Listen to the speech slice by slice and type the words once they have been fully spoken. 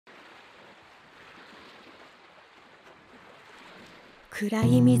暗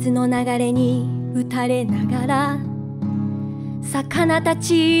い水の流れに打たれながら魚た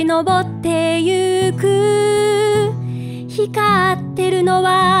ち登ってゆく。光ってるの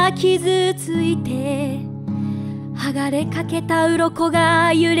は傷ついて剥がれかけた鱗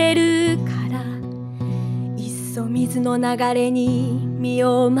が揺れるから、いっそ水の流れに身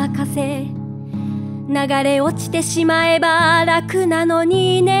を任せ、流れ落ちてしまえば楽なの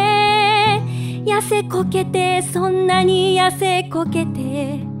にね。痩せこけて、そんなに痩せこけ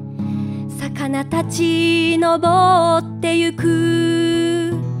て魚たち登ってゆ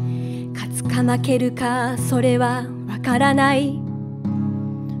く。勝つか負けるかそれはわからない。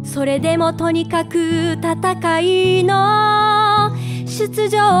それでもとにかく戦いの出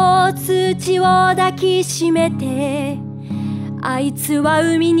場通知を抱きしめて、あいつは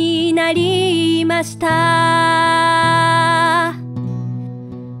海になりました。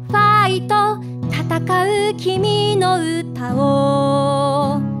ファイト、戦う君の歌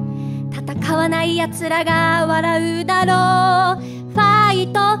を戦わない奴らが笑うだろう。ファイ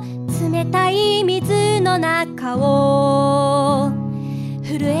ト、冷たい水の中を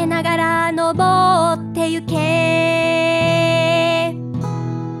震えながら登ってゆけ。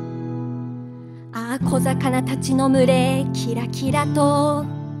ああ、小魚たちの群れキラキラと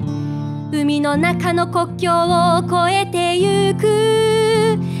海の中の国境を越えてゆ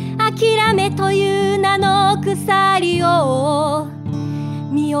く。諦めという名の鎖を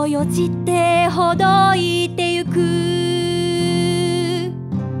身をよじってほどいてゆく。フ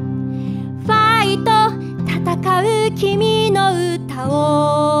ァイト、戦う君の歌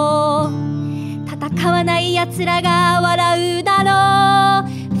を戦わない奴らが笑うだろ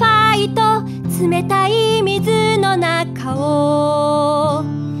う。ファイト、冷たい水の中を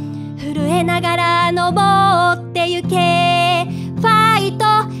震えながら登ってゆけ。ファイト、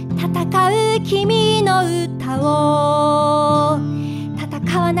戦う君の歌を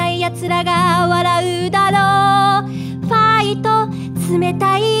戦わない奴らが笑うだろう。ファイト、冷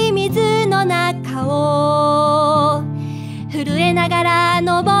たい水の中を震えながら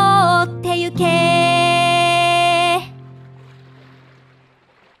登